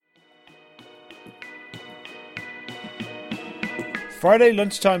Friday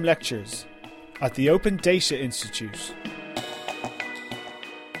lunchtime lectures at the Open Data Institute.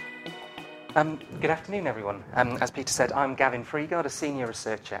 Good afternoon, everyone. As Peter said, I'm Gavin Freegard, a senior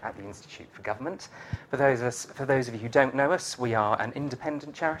researcher at the Institute for Government. For those of you who don't know us, we are an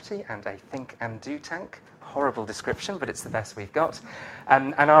independent charity and a think and do tank. Horrible description, but it's the best we've got.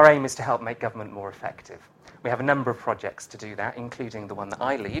 And our aim is to help make government more effective. We have a number of projects to do that, including the one that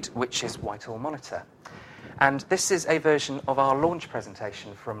I lead, which is Whitehall Monitor. And this is a version of our launch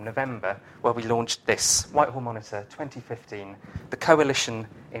presentation from November, where we launched this, Whitehall Monitor 2015, the coalition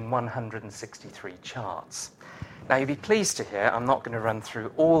in 163 charts. Now, you'll be pleased to hear I'm not going to run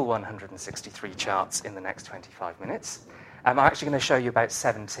through all 163 charts in the next 25 minutes. I'm actually going to show you about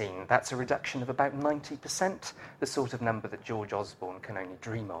 17. That's a reduction of about 90%, the sort of number that George Osborne can only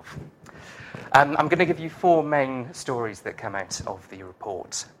dream of. I'm going to give you four main stories that come out of the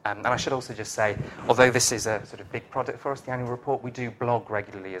report. And I should also just say, although this is a sort of big project for us, the annual report, we do blog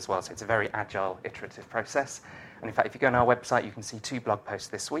regularly as well, so it's a very agile, iterative process. And in fact, if you go on our website, you can see two blog posts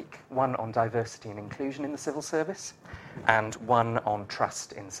this week, one on diversity and inclusion in the civil service, and one on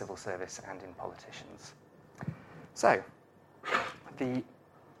trust in civil service and in politicians. So, the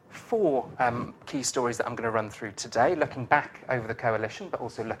four key stories that I'm going to run through today, looking back over the coalition, but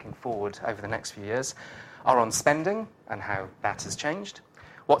also looking forward over the next few years, are on spending and how that has changed,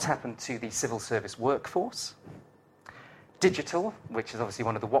 what's happened to the civil service workforce, digital, which is obviously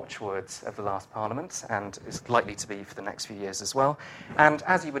one of the watchwords of the last Parliament and is likely to be for the next few years as well, and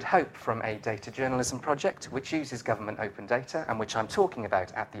as you would hope from a data journalism project which uses government open data and which I'm talking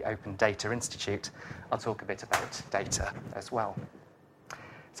about at the Open Data Institute, I'll talk a bit about data as well.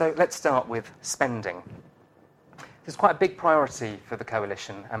 So let's start with spending. There's quite a big priority for the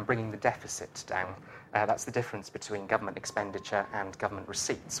coalition and bringing the deficit down. That's the difference between government expenditure and government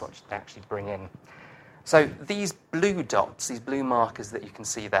receipts, what they actually bring in. So these blue dots, these blue markers that you can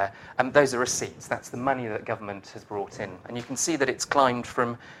see there, those are receipts. That's the money that government has brought in. And you can see that it's climbed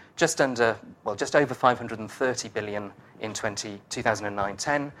from just over 530 billion in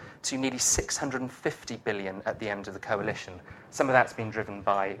 2009-10 to nearly 650 billion at the end of the coalition. Some of that's been driven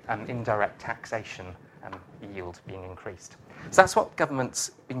by indirect taxation yield being increased. So that's what government's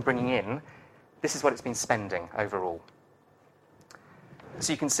been bringing in. This is what it's been spending overall.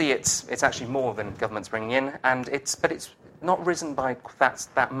 So you can see it's actually more than government's bringing in, but it's not risen by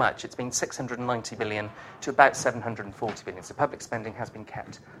that much. It's been 690 billion to about 740 billion. So public spending has been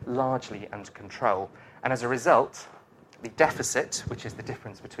kept largely under control. And as a result, the deficit, which is the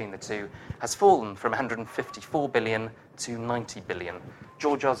difference between the two, has fallen from 154 billion to 90 billion.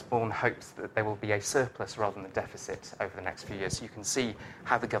 George Osborne hopes that there will be a surplus rather than a deficit over the next few years. So you can see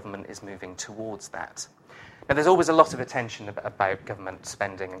how the government is moving towards that. Now, there's always a lot of attention about government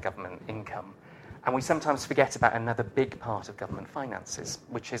spending and government income, and we sometimes forget about another big part of government finances,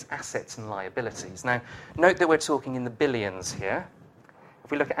 which is assets and liabilities. Now, note that we're talking in the billions here. If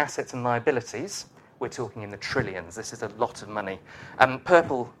we look at assets and liabilities, we're talking in the trillions. This is a lot of money.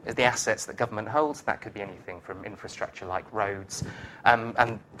 Purple is the assets that government holds. That could be anything from infrastructure like roads,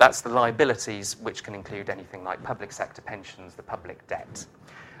 and that's the liabilities, which can include anything like public sector pensions, the public debt.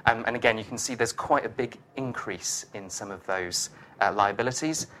 And again, you can see there's quite a big increase in some of those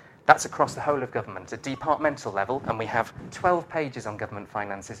liabilities. That's across the whole of government, at departmental level, and we have 12 pages on government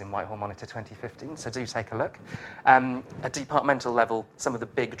finances in Whitehall Monitor 2015, so do take a look. At departmental level, some of the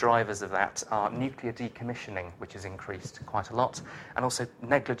big drivers of that are nuclear decommissioning, which has increased quite a lot, and also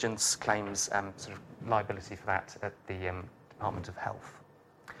negligence claims, sort of liability for that at the Department of Health.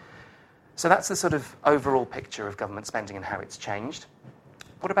 So that's the sort of overall picture of government spending and how it's changed.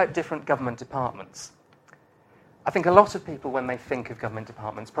 What about different government departments? I think a lot of people, when they think of government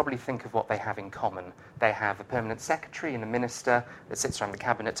departments, probably think of what they have in common. They have a permanent secretary and a minister that sits around the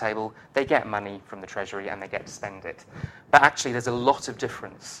cabinet table. They get money from the Treasury and they get to spend it. But actually, there's a lot of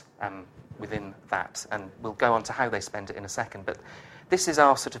difference within that, and we'll go on to how they spend it in a second. But this is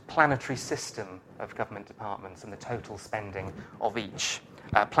our sort of planetary system of government departments and the total spending of each.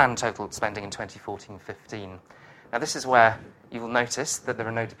 Planned total spending in 2014-15. Now, this is where you will notice that there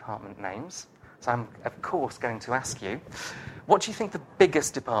are no department names. So I'm, of course, going to ask you, what do you think the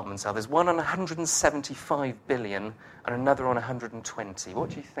biggest departments are? There's one on 175 billion and another on 120. What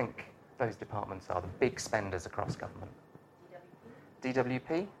do you think those departments are, the big spenders across government?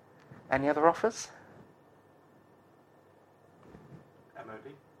 DWP? Any other offers?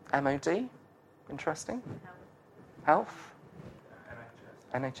 MOD? Interesting. Health?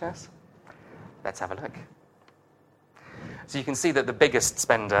 NHS? Let's have a look. So you can see that the biggest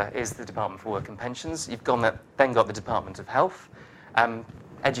spender is the Department for Work and Pensions. You've then got the Department of Health,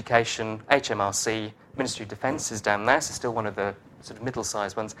 Education, HMRC, Ministry of Defence is down there, so still one of the sort of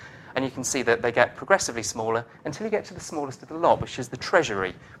middle-sized ones, and you can see that they get progressively smaller until you get to the smallest of the lot, which is the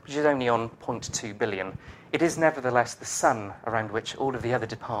Treasury, which is only on 0.2 billion. It is nevertheless the sun around which all of the other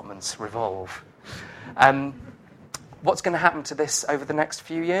departments revolve. What's going to happen to this over the next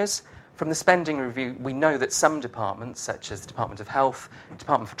few years? From the spending review, we know that some departments, such as the Department of Health,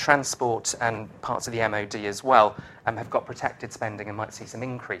 Department for Transport, and parts of the MOD as well, have got protected spending and might see some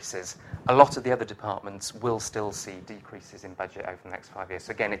increases. A lot of the other departments will still see decreases in budget over the next 5 years.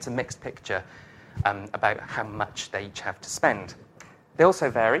 So again, it's a mixed picture about how much they each have to spend. They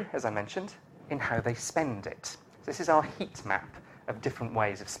also vary, as I mentioned, in how they spend it. So this is our heat map of different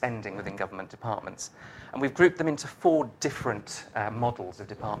ways of spending within government departments. And we've grouped them into 4 different models of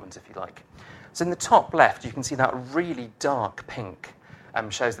department, if you like. So in the top left, you can see that really dark pink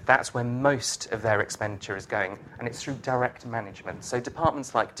shows that that's where most of their expenditure is going, and it's through direct management. So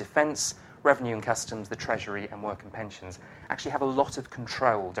departments like Defence, Revenue and Customs, the Treasury, and Work and Pensions actually have a lot of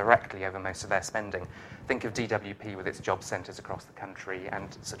control directly over most of their spending. Think of DWP with its job centres across the country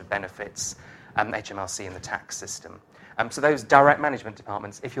and sort of benefits, HMRC and the tax system. So those direct management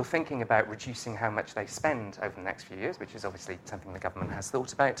departments, if you're thinking about reducing how much they spend over the next few years, which is obviously something the government has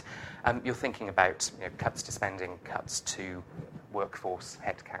thought about, you're thinking about cuts to spending, cuts to workforce,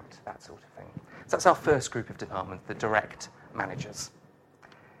 headcount, that sort of thing. So that's our first group of departments, the direct managers.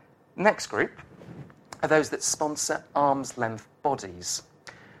 Next group are those that sponsor arm's-length bodies.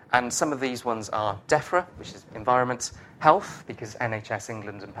 And some of these ones are DEFRA, which is Environment, Health, because NHS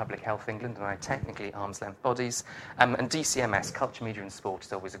England and Public Health England are technically arm's-length bodies, and DCMS, Culture, Media and Sport,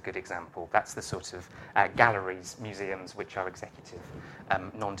 is always a good example. That's the sort of galleries, museums, which are executive,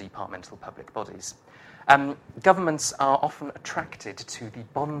 non-departmental public bodies. Governments are often attracted to the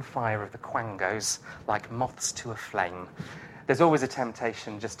bonfire of the quangos like moths to a flame. There's always a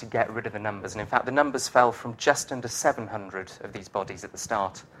temptation just to get rid of the numbers, and in fact the numbers fell from just under 700 of these bodies at the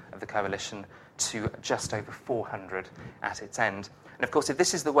start of the coalition to just over 400 at its end. And of course, if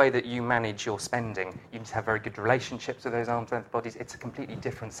this is the way that you manage your spending, you need to have very good relationships with those arm's length bodies. It's a completely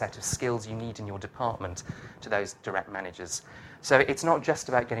different set of skills you need in your department to those direct managers. So it's not just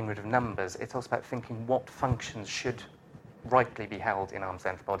about getting rid of numbers, it's also about thinking what functions should rightly be held in arm's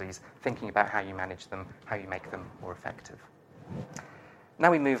length bodies, thinking about how you manage them, how you make them more effective. Now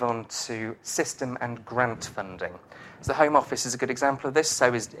we move on to system and grant funding. So the Home Office is a good example of this,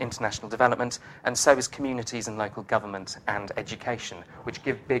 so is international development, and so is communities and local government and education, which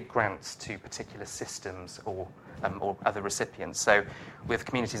give big grants to particular systems or other recipients. So with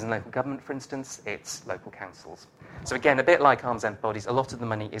communities and local government, for instance, it's local councils. So again, a bit like arm's length bodies, a lot of the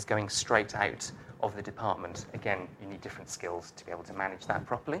money is going straight out of the department. Again, you need different skills to be able to manage that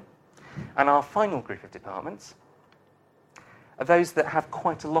properly. And our final group of departments are those that have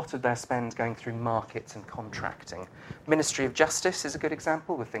quite a lot of their spend going through markets and contracting. Ministry of Justice is a good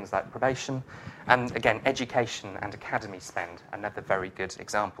example with things like probation, and again, education and academy spend, another very good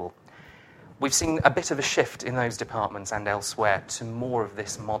example. We've seen a bit of a shift in those departments and elsewhere to more of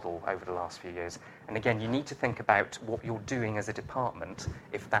this model over the last few years. And again, you need to think about what you're doing as a department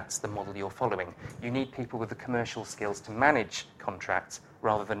if that's the model you're following. You need people with the commercial skills to manage contracts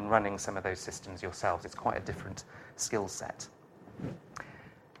rather than running some of those systems yourselves. It's quite a different skill set.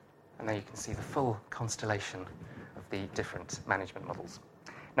 And there you can see the full constellation of the different management models.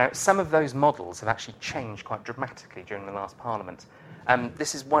 Now, some of those models have actually changed quite dramatically during the last Parliament.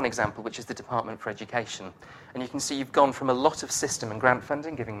 This is one example, which is the Department for Education. And you can see you've gone from a lot of system and grant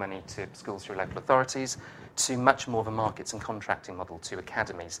funding, giving money to schools through local authorities, to much more of a markets and contracting model to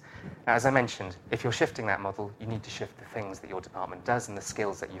academies. Now, as I mentioned, if you're shifting that model, you need to shift the things that your department does and the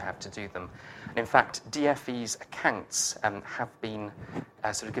skills that you have to do them. And in fact, DFE's accounts have been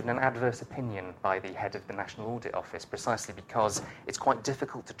sort of given an adverse opinion by the head of the National Audit Office, precisely because it's quite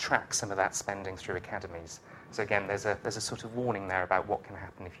difficult to track some of that spending through academies. So again, there's a sort of warning there about what can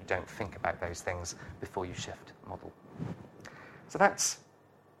happen if you don't think about those things before you shift model. So that's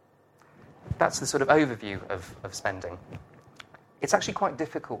the sort of overview of spending. It's actually quite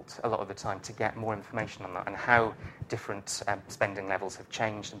difficult a lot of the time to get more information on that and how different spending levels have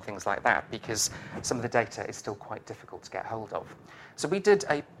changed and things like that, because some of the data is still quite difficult to get hold of. So we did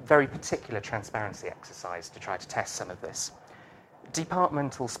a very particular transparency exercise to try to test some of this.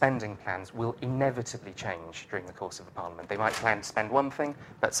 Departmental spending plans will inevitably change during the course of a Parliament. They might plan to spend one thing,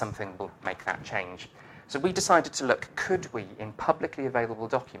 but something will make that change. So we decided to look, could we, in publicly available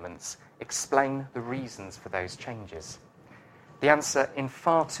documents, explain the reasons for those changes? The answer, in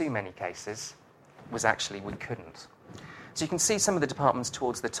far too many cases, was actually we couldn't. So you can see some of the departments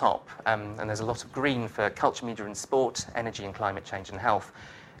towards the top, and there's a lot of green for culture, media and sport, energy and climate change and health.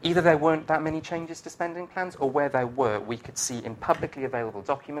 Either there weren't that many changes to spending plans, or where there were, we could see in publicly available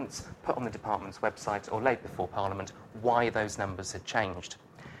documents put on the department's website or laid before Parliament why those numbers had changed.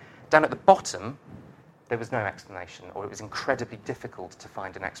 Down at the bottom, there was no explanation, or it was incredibly difficult to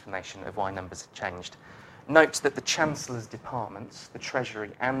find an explanation of why numbers had changed. Note that the Chancellor's departments, the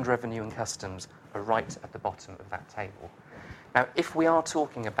Treasury and Revenue and Customs, are right at the bottom of that table. Now, if we are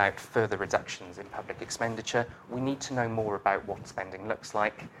talking about further reductions in public expenditure, we need to know more about what spending looks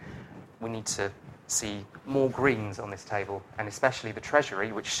like. We need to see more greens on this table, and especially the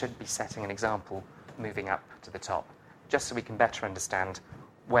Treasury, which should be setting an example moving up to the top, just so we can better understand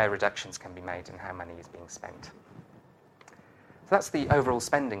where reductions can be made and how money is being spent. So that's the overall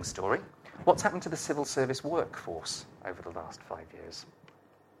spending story. What's happened to the civil service workforce over the last 5 years?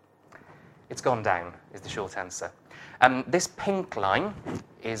 It's gone down, is the short answer. This pink line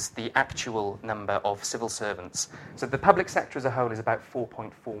is the actual number of civil servants. So the public sector as a whole is about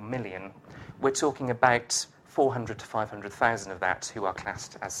 4.4 million. We're talking about 400 to 500,000 of that who are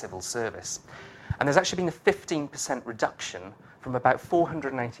classed as civil service. And there's actually been a 15% reduction from about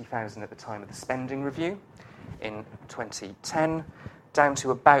 480,000 at the time of the spending review in 2010 down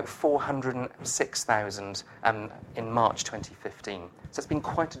to about 406,000 in March 2015. So it's been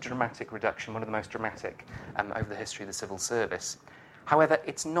quite a dramatic reduction, one of the most dramatic over the history of the civil service. However,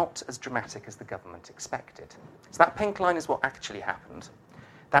 it's not as dramatic as the government expected. So that pink line is what actually happened.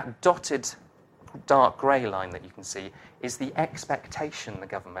 That dotted dark grey line that you can see is the expectation the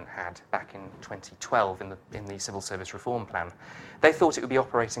government had back in 2012 in the Civil Service Reform Plan. They thought it would be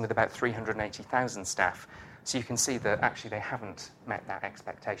operating with about 380,000 staff. So you can see that actually they haven't met that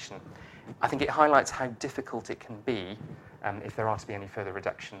expectation. I think it highlights how difficult it can be if there are to be any further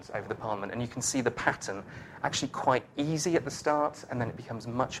reductions over the Parliament. And you can see the pattern actually quite easy at the start, and then it becomes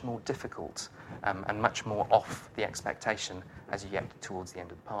much more difficult and much more off the expectation as you get towards the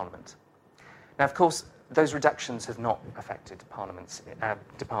end of the Parliament. Now, of course, those reductions have not affected departments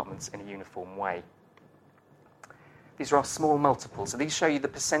in a uniform way. These are our small multiples. So these show you the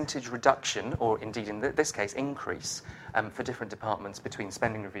percentage reduction, or indeed in this case, increase, for different departments between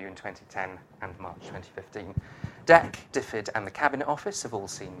spending review in 2010 and March 2015. DEC, DFID and the Cabinet Office have all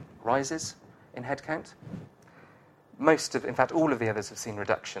seen rises in headcount. In fact, all of the others have seen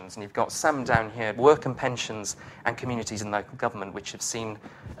reductions, and you've got some down here, work and pensions and communities and local government, which have seen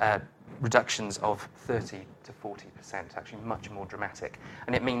reductions of 30 to 40%, actually much more dramatic.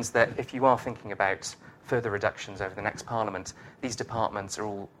 And it means that if you are thinking about further reductions over the next Parliament, these departments are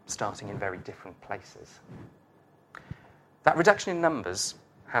all starting in very different places. That reduction in numbers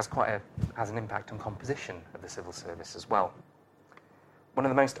has an impact on composition of the civil service as well. One of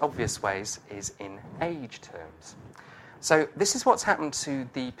the most obvious ways is in age terms. So this is what's happened to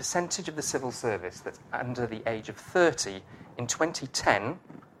the percentage of the civil service that's under the age of 30 in 2010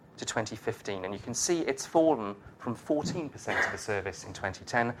 to 2015. And you can see it's fallen from 14% of the service in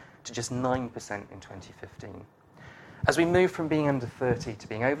 2010 to just 9% in 2015. As we move from being under 30 to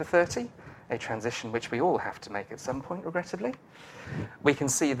being over 30, a transition which we all have to make at some point, regrettably, we can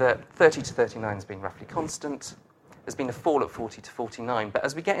see that 30 to 39 has been roughly constant. There's been a fall at 40 to 49. But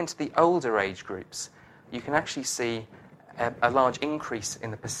as we get into the older age groups, you can actually see a large increase in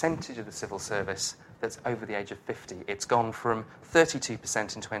the percentage of the civil service that's over the age of 50. It's gone from 32%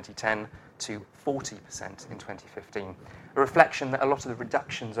 in 2010 to 40% in 2015. A reflection that a lot of the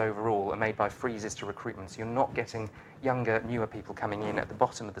reductions overall are made by freezes to recruitment. So you're not getting younger, newer people coming in at the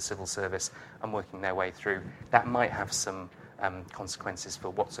bottom of the civil service and working their way through. That might have some consequences for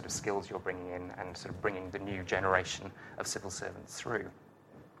what sort of skills you're bringing in and sort of bringing the new generation of civil servants through.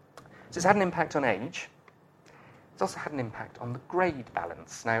 So it's had an impact on age. It's also had an impact on the grade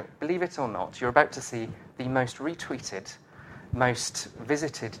balance. Now, believe it or not, you're about to see the most retweeted, most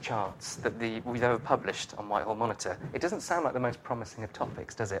visited charts that we've ever published on Whitehall Monitor. It doesn't sound like the most promising of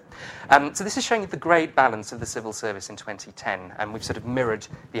topics, does it? So this is showing you the grade balance of the civil service in 2010, and we've sort of mirrored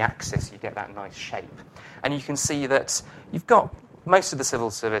the axis. You get that nice shape. And you can see that you've got most of the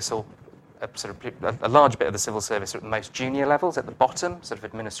civil service, or a large bit of the civil service at the most junior levels, at the bottom, sort of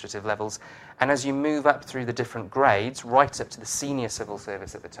administrative levels. And as you move up through the different grades, right up to the senior civil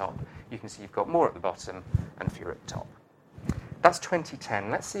service at the top, you can see you've got more at the bottom and fewer at the top. That's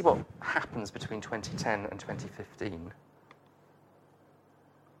 2010. Let's see what happens between 2010 and 2015.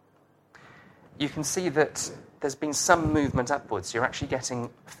 You can see that there's been some movement upwards. You're actually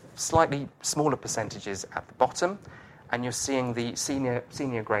getting slightly smaller percentages at the bottom, and you're seeing the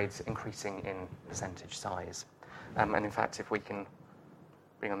senior grades increasing in percentage size. And in fact, if we can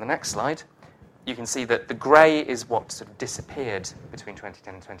bring on the next slide, you can see that the grey is what sort of disappeared between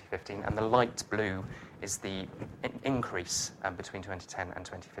 2010 and 2015, and the light blue is the increase between 2010 and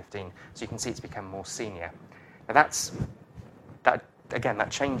 2015. So you can see it's become more senior. Now that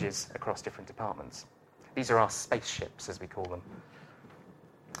changes across different departments. These are our spaceships, as we call them.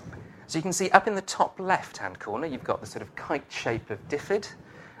 So you can see up in the top left-hand corner, you've got the sort of kite shape of DFID.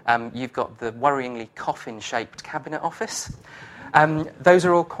 You've got the worryingly coffin-shaped Cabinet Office. Those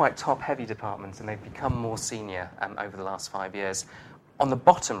are all quite top-heavy departments, and they've become more senior over the last 5 years. On the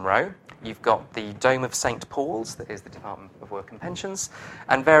bottom row, you've got the Dome of St. Paul's, that is the Department of Work and Pensions,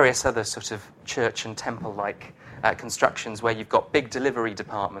 and various other sort of church and temple-like constructions where you've got big delivery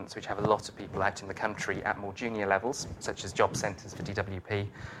departments which have a lot of people out in the country at more junior levels, such as job centres for DWP,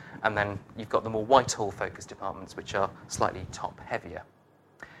 and then you've got the more Whitehall-focused departments which are slightly top-heavier.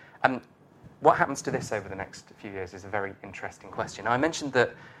 What happens to this over the next few years is a very interesting question. Now, I mentioned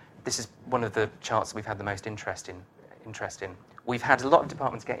that this is one of the charts that we've had the most interest in. We've had a lot of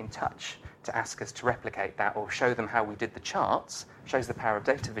departments get in touch to ask us to replicate that or show them how we did the charts, shows the power of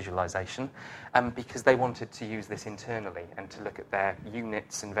data visualization, because they wanted to use this internally and to look at their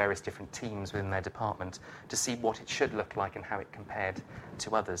units and various different teams within their department to see what it should look like and how it compared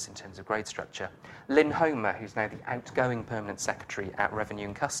to others in terms of grade structure. Lynn Homer, who's now the outgoing Permanent Secretary at Revenue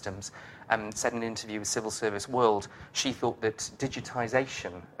and Customs, said in an interview with Civil Service World, she thought that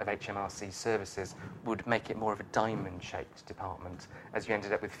digitisation of HMRC's services would make it more of a diamond-shaped department, as you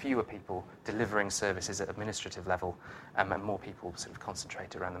ended up with fewer people delivering services at administrative level and more people sort of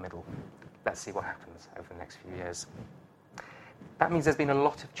concentrated around the middle. Let's see what happens over the next few years. That means there's been a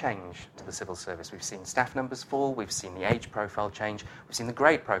lot of change to the civil service. We've seen staff numbers fall, we've seen the age profile change, we've seen the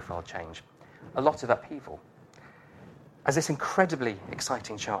grade profile change. A lot of upheaval. As this incredibly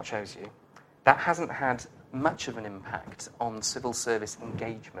exciting chart shows you, that hasn't had much of an impact on civil service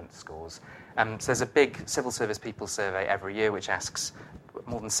engagement scores. So there's a big civil service people survey every year which asks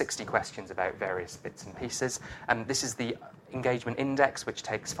more than 60 questions about various bits and pieces. This is the engagement index, which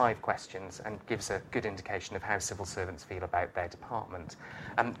takes 5 questions and gives a good indication of how civil servants feel about their department.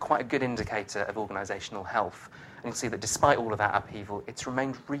 Quite a good indicator of organisational health. And you can see that despite all of that upheaval, it's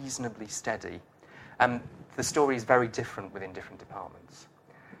remained reasonably steady. The story is very different within different departments.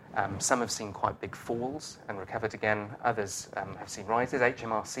 Some have seen quite big falls and recovered again. Others have seen rises.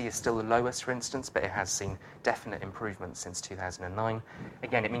 HMRC is still the lowest, for instance, but it has seen definite improvements since 2009.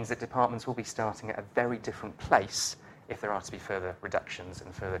 Again, it means that departments will be starting at a very different place if there are to be further reductions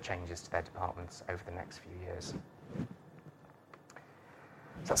and further changes to their departments over the next few years.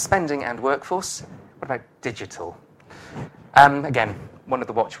 So that's spending and workforce. What about digital? Again, one of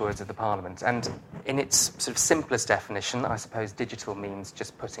the watchwords of the Parliament. And in its sort of simplest definition, I suppose digital means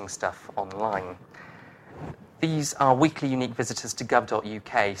just putting stuff online. These are weekly unique visitors to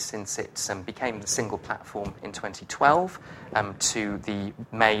gov.uk since it became the single platform in 2012 to the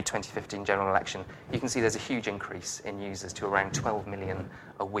May 2015 general election. You can see there's a huge increase in users to around 12 million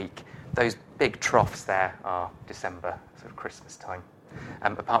a week. Those big troughs there are December, sort of Christmas time.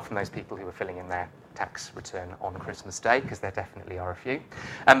 Apart from those people who are filling in their tax return on Christmas Day, because there definitely are a few.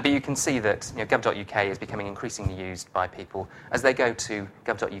 But you can see that gov.uk is becoming increasingly used by people as they go to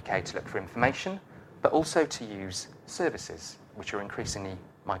gov.uk to look for information, but also to use services, which are increasingly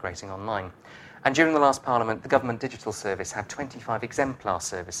migrating online. And during the last Parliament, the Government Digital Service had 25 exemplar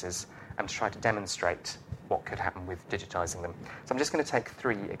services to try to demonstrate what could happen with digitising them. So I'm just going to take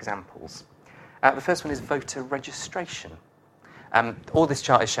 3 examples. The first one is voter registration. All this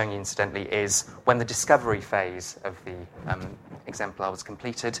chart is showing you, incidentally, is when the discovery phase of the exemplar was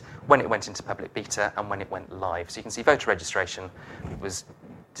completed, when it went into public beta, and when it went live. So you can see voter registration was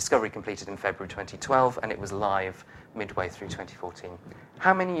discovery completed in February 2012, and it was live midway through 2014.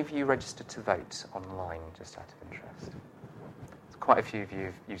 How many of you registered to vote online, just out of interest? Quite a few of you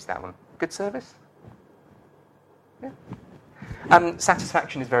have used that one. Good service? Yeah.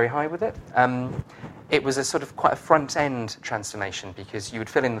 Satisfaction is very high with it. It was a sort of quite a front-end transformation because you would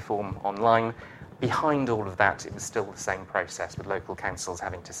fill in the form online. Behind all of that, it was still the same process with local councils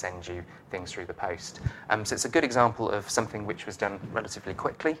having to send you things through the post. So it's a good example of something which was done relatively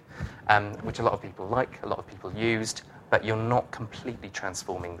quickly, which a lot of people like, a lot of people used, but you're not completely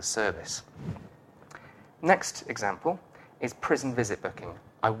transforming the service. Next example is prison visit booking.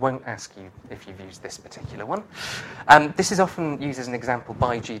 I won't ask you if you've used this particular one. This is often used as an example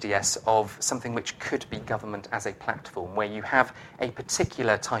by GDS of something which could be government as a platform, where you have a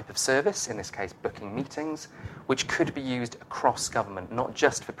particular type of service, in this case booking meetings, which could be used across government, not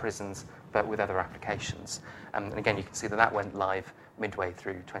just for prisons, but with other applications. And again, you can see that that went live midway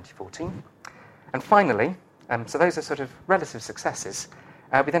through 2014. And finally, so those are sort of relative successes.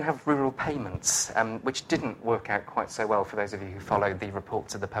 We then have rural payments, which didn't work out quite so well for those of you who followed the report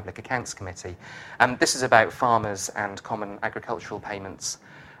to the Public Accounts Committee. This is about farmers and common agricultural payments.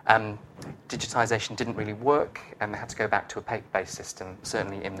 Digitisation didn't really work, and they had to go back to a paper-based system,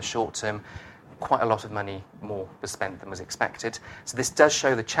 certainly in the short term. Quite a lot of money more was spent than was expected. So this does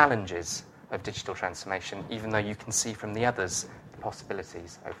show the challenges of digital transformation, even though you can see from the others the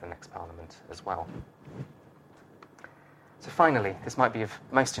possibilities over the next Parliament as well. So finally, this might be of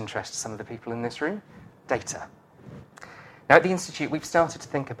most interest to some of the people in this room, data. Now at the Institute, we've started to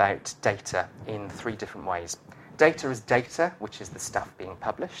think about data in 3 different ways. Data is data, which is the stuff being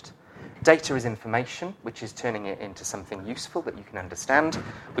published. Data is information, which is turning it into something useful that you can understand,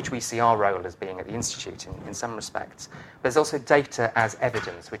 which we see our role as being at the Institute in some respects. But there's also data as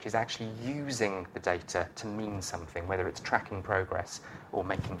evidence, which is actually using the data to mean something, whether it's tracking progress or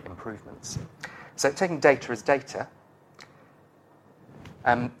making improvements. So taking data as data,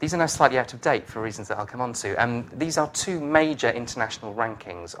 these are now slightly out of date for reasons that I'll come on to. These are 2 major international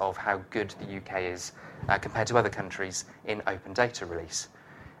rankings of how good the UK is compared to other countries in open data release.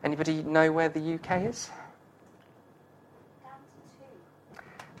 Anybody know where the UK is? Down to 2.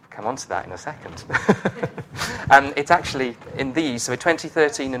 Come on to that in a second. It's actually in these, so in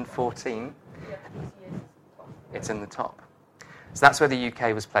 2013 and 14, it's in the top. So that's where the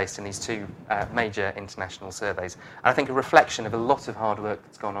UK was placed in these 2 major international surveys. And I think a reflection of a lot of hard work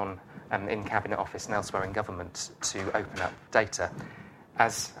that's gone on in Cabinet Office and elsewhere in government to open up data.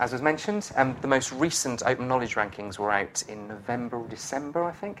 As was mentioned, the most recent Open Knowledge rankings were out in November or December,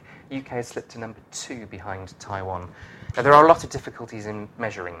 I think. UK has slipped to number 2 behind Taiwan. Now, there are a lot of difficulties in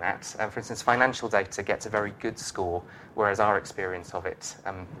measuring that. For instance, financial data gets a very good score, whereas our experience of it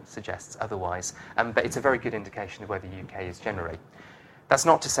suggests otherwise. But it's a very good indication of where the UK is generally. That's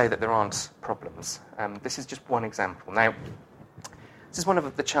not to say that there aren't problems. This is just one example. Now, this is one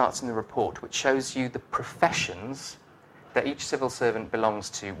of the charts in the report which shows you the professions that each civil servant belongs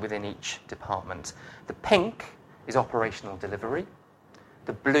to within each department. The pink is operational delivery.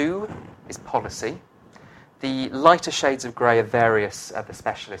 The blue is policy. The lighter shades of grey are various other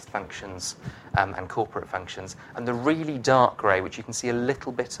specialist functions and corporate functions. And the really dark grey, which you can see a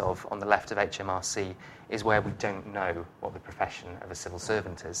little bit of on the left of HMRC, is where we don't know what the profession of a civil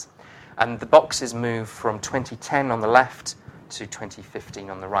servant is. And the boxes move from 2010 on the left to 2015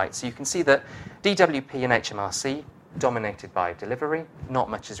 on the right. So you can see that DWP and HMRC, dominated by delivery, not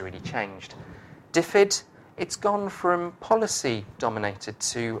much has really changed. DFID, it's gone from policy dominated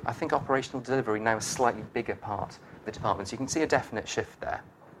to, I think, operational delivery, now a slightly bigger part of the department. So you can see a definite shift there.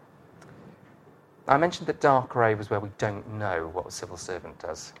 I mentioned that dark grey was where we don't know what a civil servant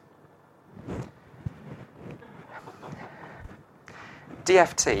does.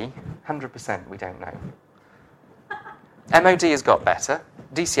 DFT, 100% we don't know. MOD has got better,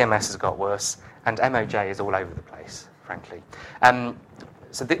 DCMS has got worse, and MOJ is all over the place, frankly.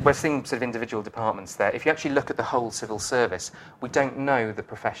 So we're seeing sort of individual departments there. If you actually look at the whole civil service, we don't know the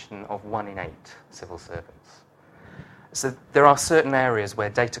profession of 1 in 8 civil servants. So there are certain areas where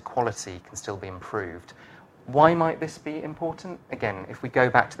data quality can still be improved. Why might this be important? Again, if we go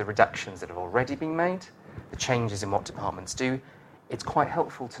back to the reductions that have already been made, the changes in what departments do, it's quite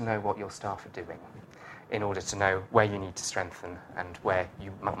helpful to know what your staff are doing in order to know where you need to strengthen and where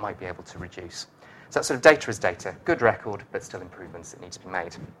you might be able to reduce. So that sort of data is data, good record, but still improvements that need to be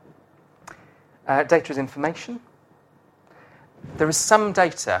made. Data is information. There is some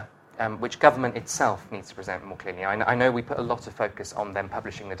data which government itself needs to present more clearly. I know we put a lot of focus on them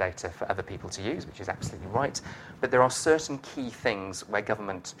publishing the data for other people to use, which is absolutely right, but there are certain key things where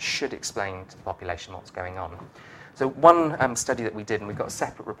government should explain to the population what's going on. So one study that we did, and we've got a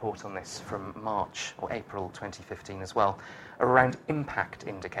separate report on this from March or April 2015 as well, around impact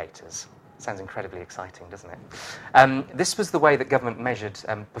indicators. Sounds incredibly exciting, doesn't it? This was the way that government measured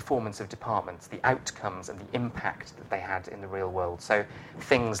performance of departments, the outcomes and the impact that they had in the real world. So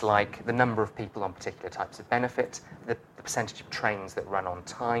things like the number of people on particular types of benefit, the percentage of trains that run on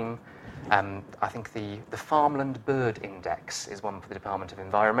time. I think the farmland bird index is one for the Department of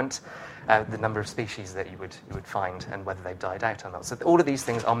Environment, the number of species that you would find and whether they've died out or not. So all of these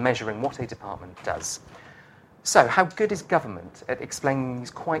things are measuring what a department does. So how good is government at explaining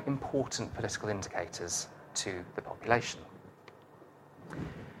these quite important political indicators to the population?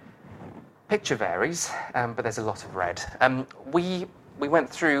 Picture varies, but there's a lot of red. We went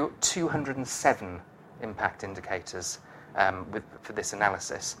through 207 impact indicators for this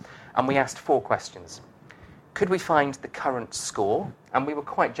analysis, and we asked 4 questions. Could we find the current score? And we were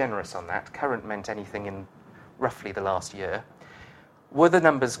quite generous on that. Current meant anything in roughly the last year. Were the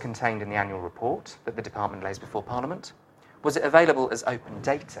numbers contained in the annual report that the department lays before Parliament? Was it available as open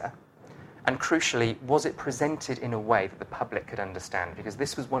data? And crucially, was it presented in a way that the public could understand? Because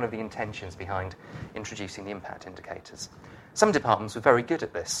this was one of the intentions behind introducing the impact indicators. Some departments were very good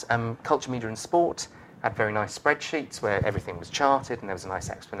at this. Culture, Media and Sport had very nice spreadsheets where everything was charted and there was a nice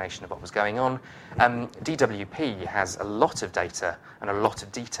explanation of what was going on. DWP has a lot of data and a lot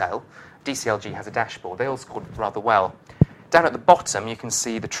of detail. DCLG has a dashboard. They all scored rather well. Down at the bottom, you can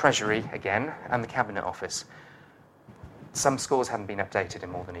see the Treasury again and the Cabinet Office. Some scores hadn't been updated in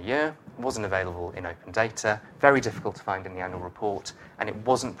more than a year, wasn't available in open data, very difficult to find in the annual report, and it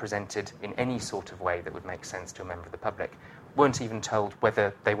wasn't presented in any sort of way that would make sense to a member of the public. Weren't even told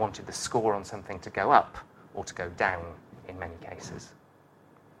whether they wanted the score on something to go up or to go down in many cases.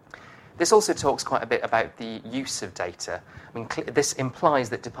 This also talks quite a bit about the use of data. I mean, this implies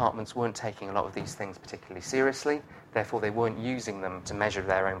that departments weren't taking a lot of these things particularly seriously, therefore they weren't using them to measure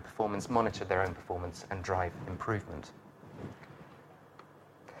their own performance, monitor their own performance, and drive improvement.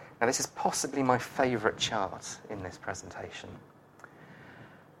 Now, this is possibly my favourite chart in this presentation.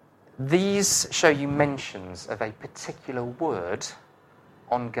 These show you mentions of a particular word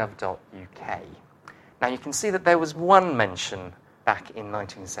on gov.uk. Now, you can see that there was one mention back in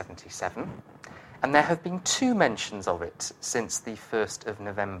 1977, and there have been 2 mentions of it since the 1st of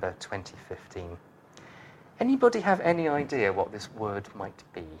November 2015. Anybody have any idea what this word might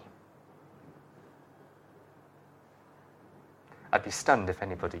be? I'd be stunned if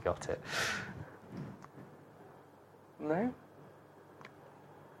anybody got it. No?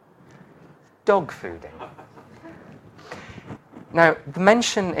 Dog fooding. Now, the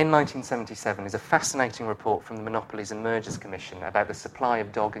mention in 1977 is a fascinating report from the Monopolies and Mergers Commission about the supply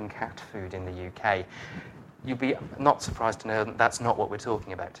of dog and cat food in the UK. You'll be not surprised to know that that's not what we're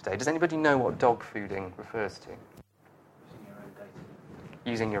talking about today. Does anybody know what dog fooding refers to? Using your own data.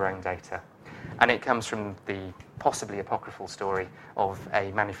 Using your own data. And it comes from the possibly apocryphal story of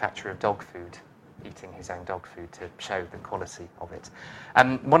a manufacturer of dog food eating his own dog food to show the quality of it.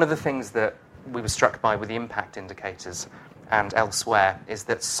 One of the things that we were struck by with the impact indicators and elsewhere is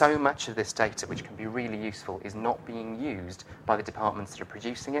that so much of this data, which can be really useful, is not being used by the departments that are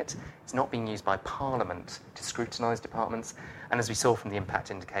producing it. It's not being used by Parliament to scrutinise departments. And as we saw from the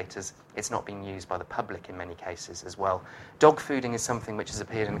impact indicators, it's not being used by the public in many cases as well. Dog fooding is something which has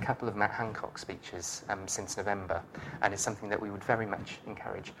appeared in a couple of Matt Hancock speeches since November, and it's something that we would very much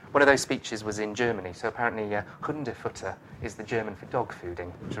encourage. One of those speeches was in Germany, so apparently Hundefutter is the German for dog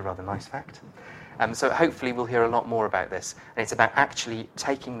fooding, which is a rather nice fact. So hopefully we'll hear a lot more about this, and it's about actually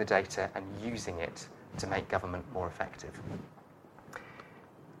taking the data and using it to make government more effective.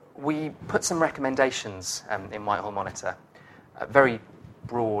 We put some recommendations in Whitehall Monitor, very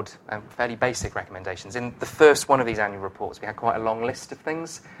broad and fairly basic recommendations. In the first one of these annual reports, we had quite a long list of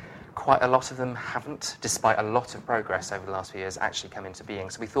things. Quite a lot of them haven't, despite a lot of progress over the last few years, actually come into being.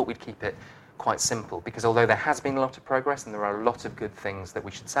 So we thought we'd keep it quite simple, because although there has been a lot of progress and there are a lot of good things that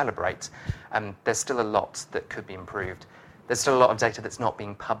we should celebrate, there's still a lot that could be improved. There's still a lot of data that's not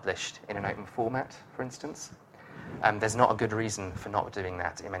being published in an open format, for instance. There's not a good reason for not doing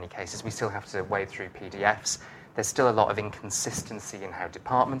that in many cases. We still have to wade through PDFs. There's still a lot of inconsistency in how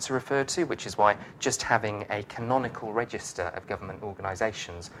departments are referred to, which is why just having a canonical register of government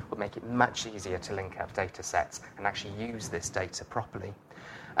organisations would make it much easier to link up data sets and actually use this data properly.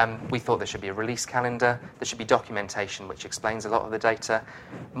 We thought there should be a release calendar, there should be documentation which explains a lot of the data,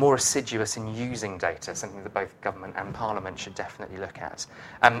 more assiduous in using data, something that both government and Parliament should definitely look at,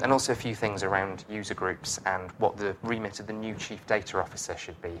 and also a few things around user groups and what the remit of the new Chief Data Officer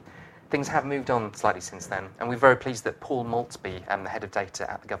should be. Things have moved on slightly since then, and we're very pleased that Paul Maltby, the head of data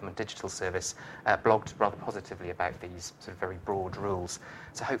at the Government Digital Service, blogged rather positively about these sort of very broad rules.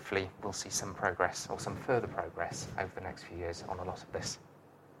 So hopefully we'll see some progress, or some further progress, over the next few years on a lot of this.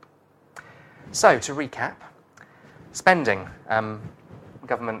 So, to recap, spending.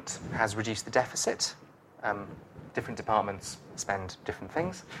 Government has reduced the deficit. Different departments spend different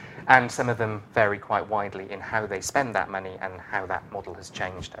things, and some of them vary quite widely in how they spend that money and how that model has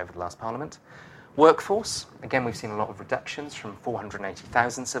changed over the last Parliament. Workforce, again, we've seen a lot of reductions from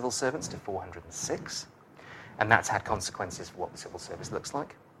 480,000 civil servants to 406, and that's had consequences for what the civil service looks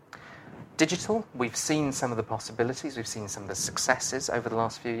like. Digital, we've seen some of the possibilities, we've seen some of the successes over the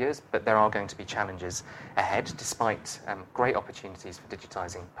last few years, but there are going to be challenges ahead, despite great opportunities for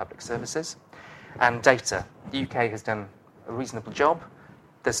digitising public services. And data, the UK has done a reasonable job.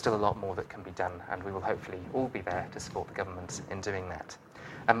 There's still a lot more that can be done, and we will hopefully all be there to support the government in doing that.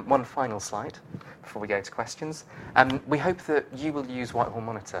 One final slide before we go to questions. We hope that you will use Whitehall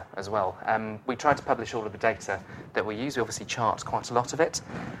Monitor as well. We try to publish all of the data that we use. We obviously chart quite a lot of it.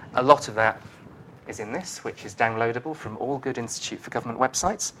 A lot of that is in this, which is downloadable from all good Institute for Government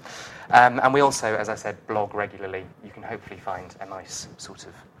websites. And we also, as I said, blog regularly. You can hopefully find a nice sort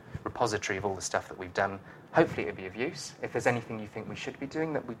of repository of all the stuff that we've done. Hopefully it'll be of use. If there's anything you think we should be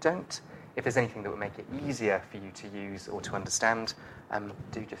doing that we don't, if there's anything that would make it easier for you to use or to understand,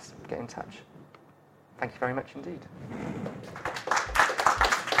 do just get in touch. Thank you very much indeed.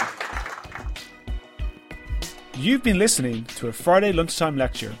 You've been listening to a Friday lunchtime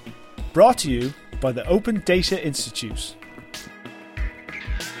lecture brought to you by the Open Data Institute.